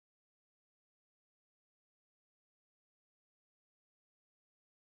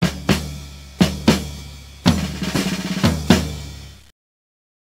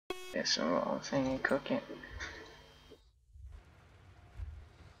It's a wrong thing to cook it.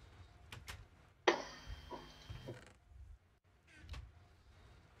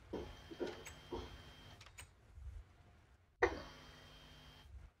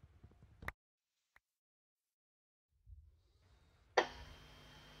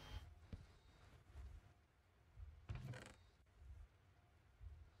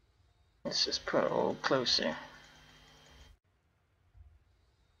 Let's just put it a little closer.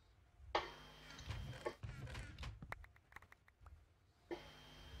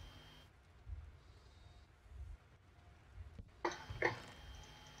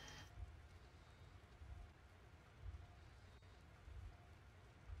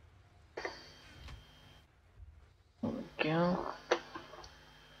 There we go.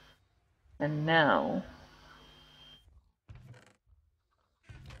 And now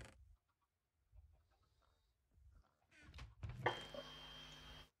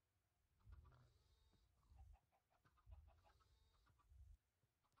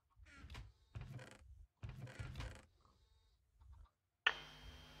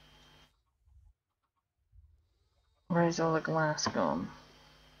where's all the glass gone?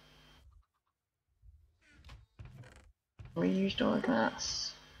 We used all the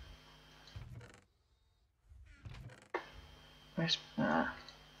glass. Where's there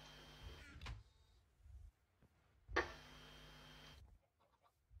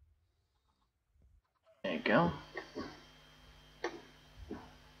you go.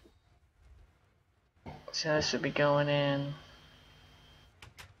 So this should be going in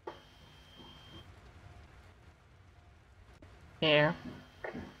here.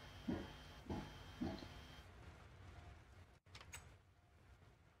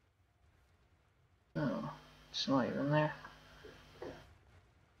 Oh, it's not even there.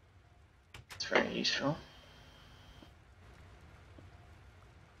 It's very useful.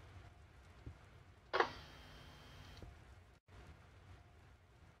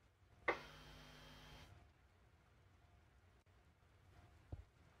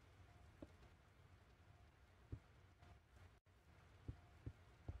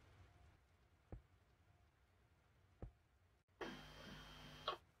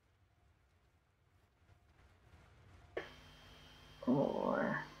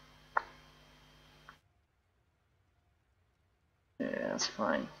 Or yeah, that's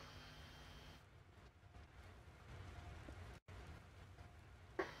fine.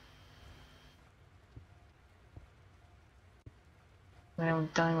 Now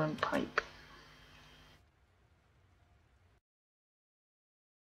diamond pipe.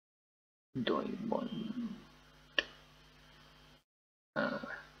 Diamond.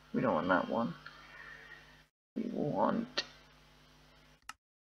 We don't want that one. We want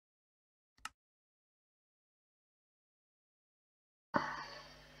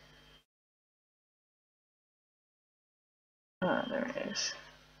there it is.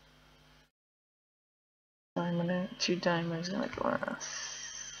 Diamond, 2 diamonds and a glass.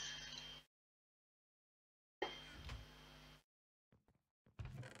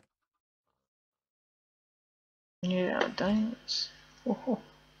 Yeah, diamonds. Oh,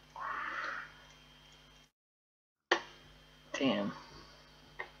 damn.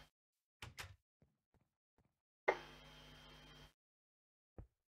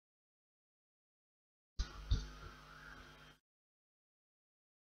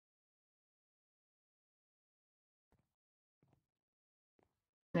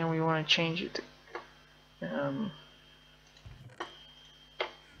 Now we want to change it to,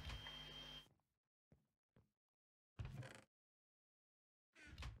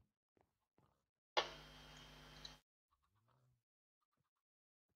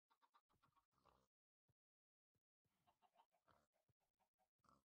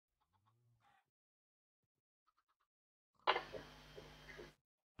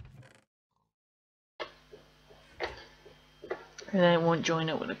 and then it won't join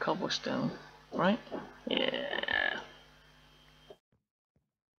it with a cobblestone, right? Yeah.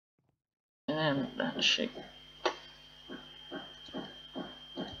 And that should.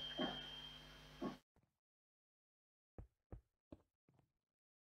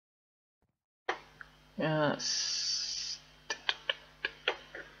 Yes.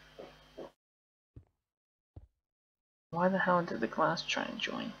 Why the hell did the glass try and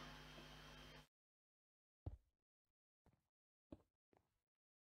join?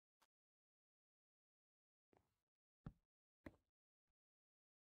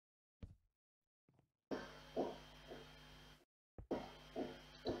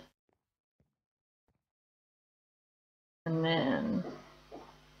 And then,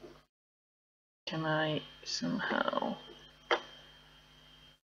 can I somehow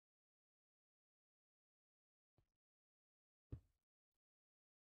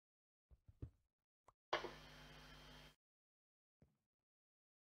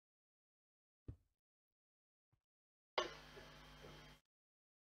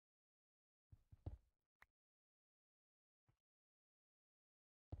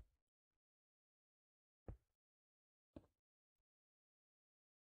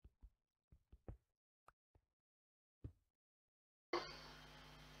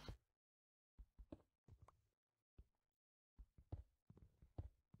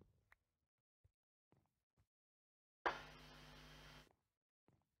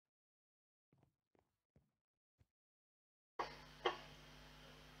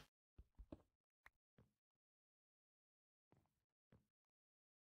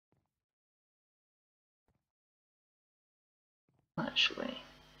Actually,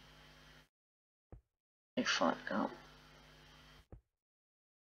 I fucked up.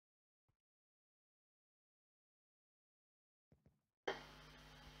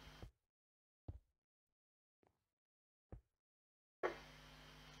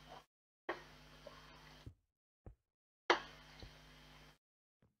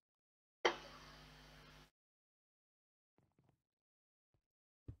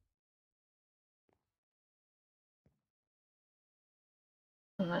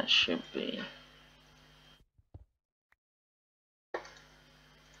 And that should be.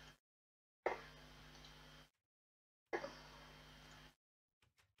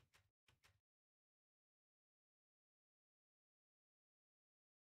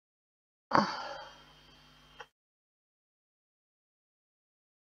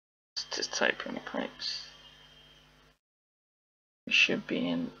 Just type in pipes. It should be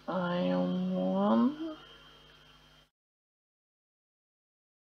in iron 1.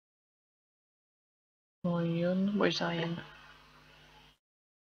 Iron, where's iron?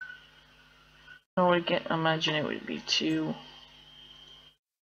 I would imagine it would be 2.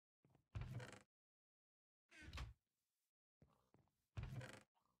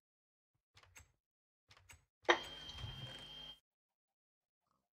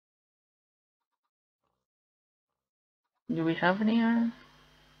 Do we have any iron?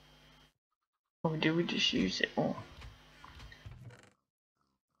 Or do we just use it all?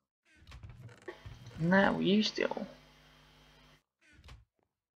 Nah, we used it all.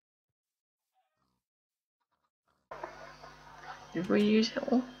 Did we use it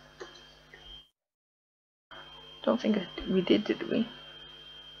all? Don't think we did we?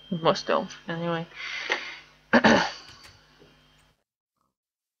 We must have, anyway.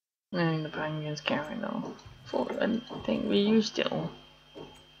 And the penguins carrying on. I think we used it all.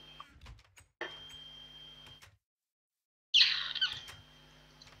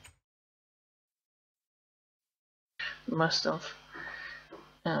 Must have.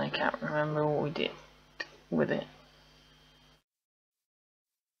 And I can't remember what we did with it.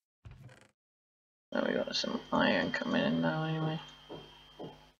 Oh, we got some iron coming in now anyway.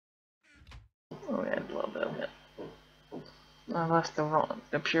 Oh, we had a little bit of it. I left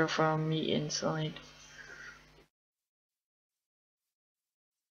the purifier meat inside.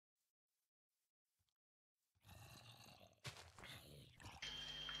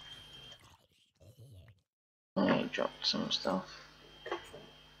 I dropped some stuff.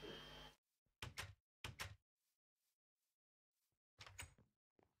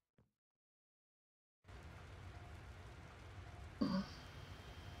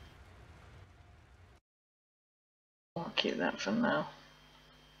 I'll keep that for now.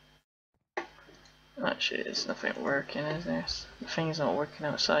 Actually, there's nothing working, is there? The thing's not working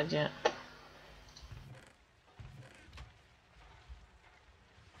outside yet.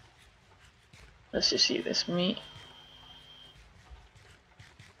 Let's just eat this meat.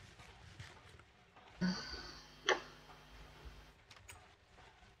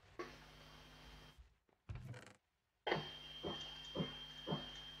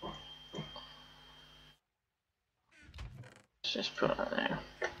 Let's just put that there.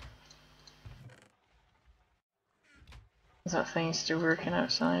 Is that thing still working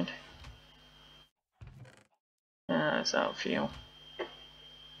outside? It's out of fuel.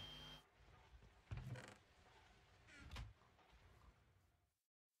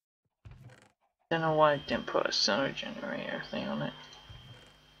 Don't know why I didn't put a solar generator thing on it.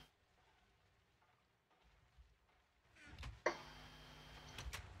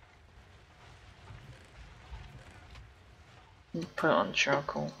 Put it on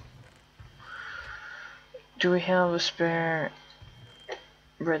charcoal. Do we have a spare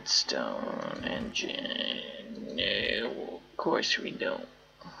redstone engine? No, of course we don't.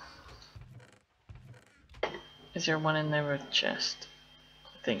 Is there one in there with a chest?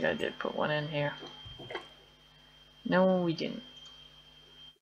 I think I did put one in here. No, we didn't.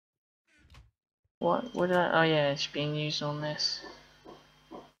 What did I? Oh yeah, it's being used on this.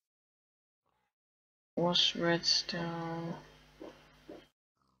 What's redstone?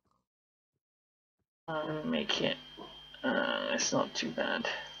 I'm gonna make it. It's not too bad.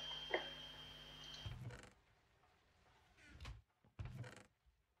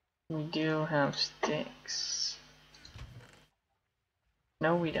 We do have sticks.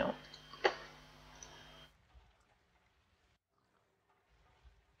 No, we don't.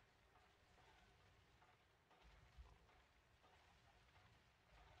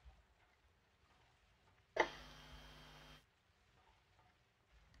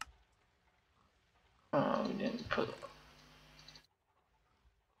 Oh, we didn't put.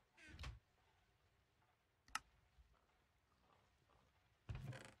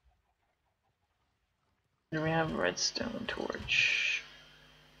 Do we have a redstone torch?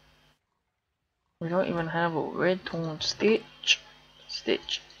 We don't even have a redstone stick.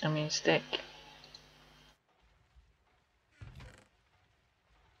 I mean stick.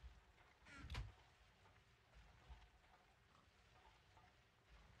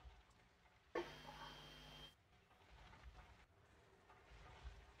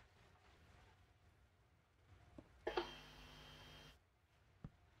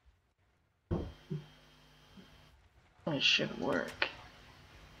 It should work.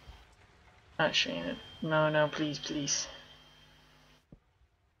 Actually, no, please, please.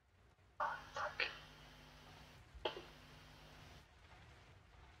 Oh, fuck.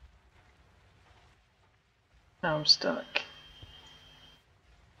 Now I'm stuck.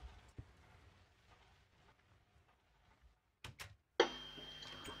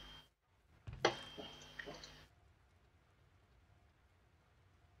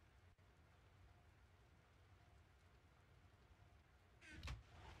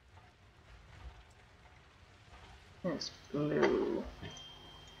 It's blue.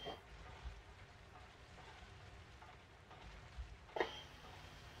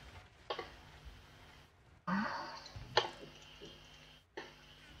 I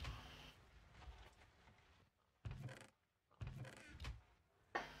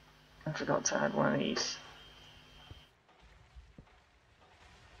forgot to add one of these.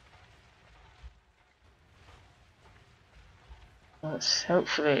 Let's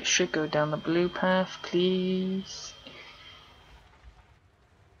hopefully it should go down the blue path, please.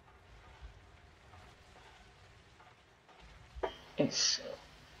 It's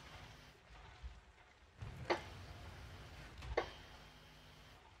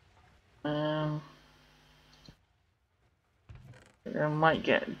I might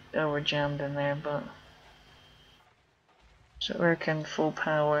get over jammed in there, but it's working full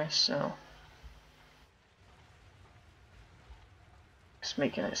power, so it's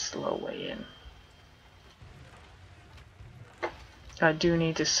making it slow way in. I do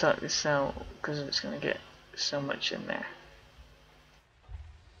need to suck this out because it's gonna get so much in there.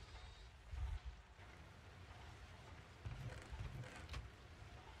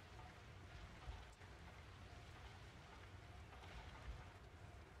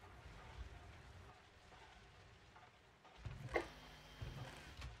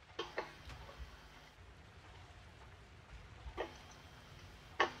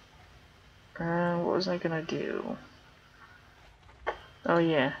 What was I gonna do? Oh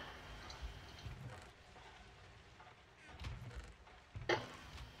yeah.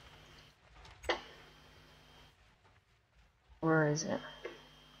 Where is it?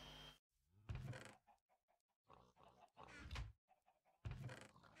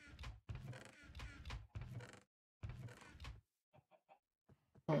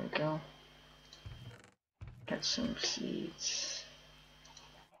 There we go. Get some seeds.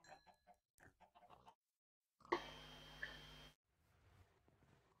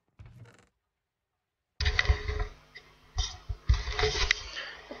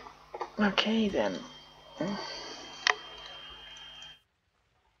 Okay then.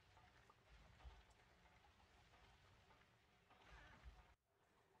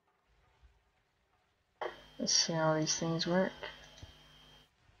 Let's see how these things work.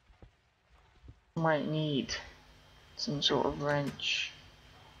 Might need some sort of wrench.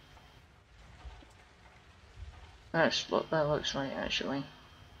 That looks right actually.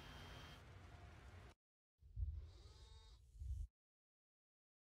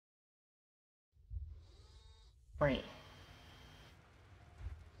 Wait.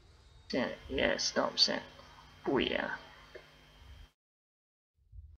 Yeah, stop set. Oh yeah.